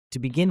To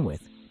begin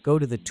with, go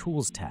to the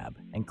Tools tab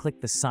and click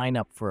the Sign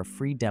Up for a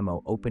free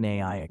demo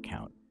OpenAI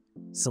account.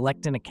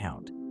 Select an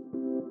account.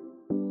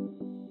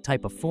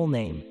 Type a full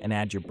name and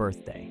add your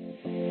birthday.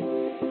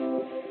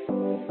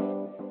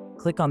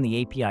 Click on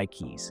the API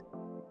keys.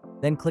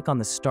 Then click on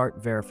the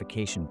Start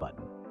Verification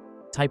button.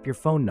 Type your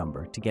phone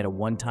number to get a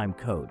one-time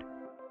code.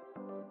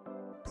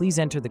 Please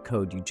enter the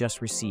code you just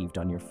received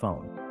on your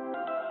phone.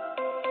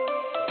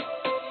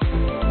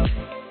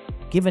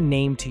 Give a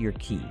name to your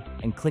key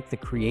and click the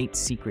Create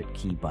Secret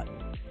Key button.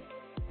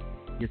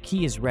 Your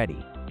key is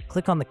ready.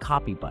 Click on the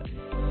Copy button.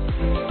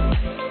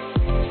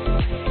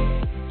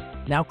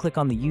 Now click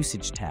on the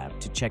Usage tab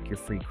to check your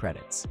free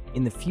credits.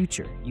 In the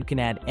future, you can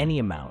add any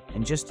amount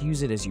and just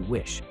use it as you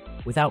wish,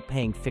 without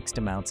paying fixed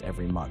amounts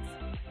every month.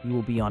 You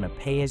will be on a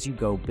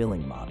pay-as-you-go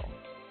billing model.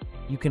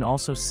 You can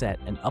also set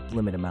an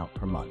up-limit amount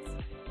per month.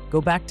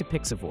 Go back to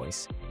Pixa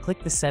Voice,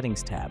 click the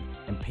Settings tab,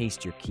 and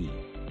paste your key.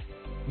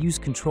 Use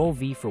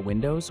Ctrl-V for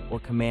Windows or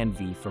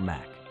Command-V for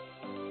Mac.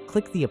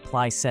 Click the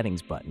Apply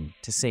Settings button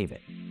to save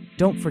it.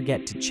 Don't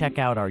forget to check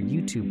out our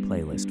YouTube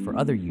playlist for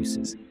other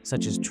uses,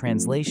 such as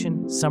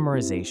translation,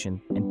 summarization,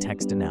 and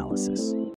text analysis.